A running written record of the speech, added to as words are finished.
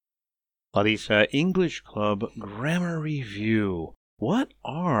Larissa English Club Grammar Review. What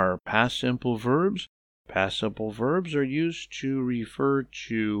are past simple verbs? Past simple verbs are used to refer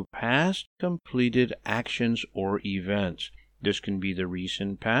to past completed actions or events. This can be the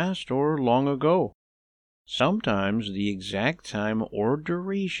recent past or long ago. Sometimes the exact time or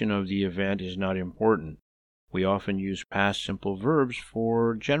duration of the event is not important. We often use past simple verbs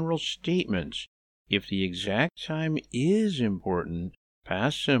for general statements. If the exact time is important,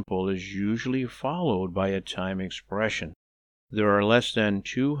 past simple is usually followed by a time expression. There are less than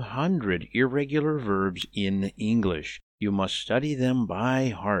 200 irregular verbs in English. You must study them by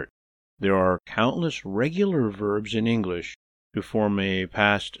heart. There are countless regular verbs in English. To form a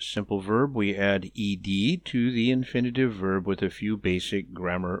past simple verb, we add ed to the infinitive verb with a few basic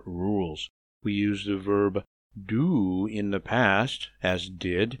grammar rules. We use the verb do in the past as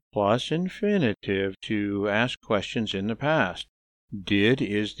did plus infinitive to ask questions in the past. Did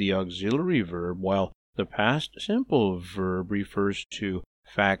is the auxiliary verb, while the past simple verb refers to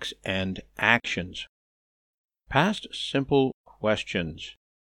facts and actions. Past simple questions.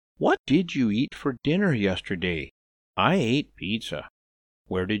 What did you eat for dinner yesterday? I ate pizza.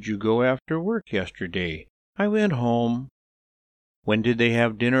 Where did you go after work yesterday? I went home. When did they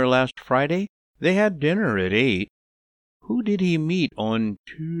have dinner last Friday? They had dinner at 8. Who did he meet on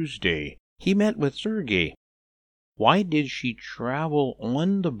Tuesday? He met with Sergey. Why did she travel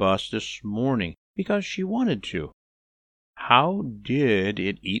on the bus this morning? Because she wanted to. How did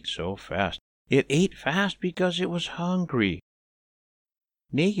it eat so fast? It ate fast because it was hungry.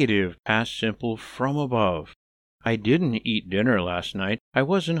 Negative past simple from above. I didn't eat dinner last night. I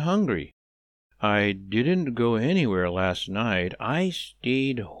wasn't hungry. I didn't go anywhere last night. I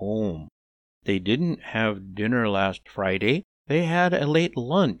stayed home. They didn't have dinner last Friday. They had a late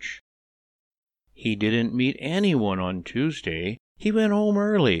lunch. He didn't meet anyone on Tuesday. He went home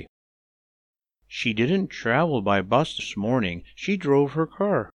early. She didn't travel by bus this morning. She drove her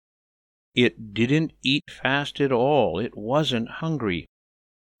car. It didn't eat fast at all. It wasn't hungry.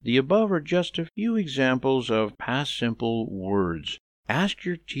 The above are just a few examples of past simple words. Ask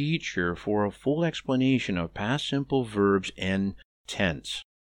your teacher for a full explanation of past simple verbs and tense.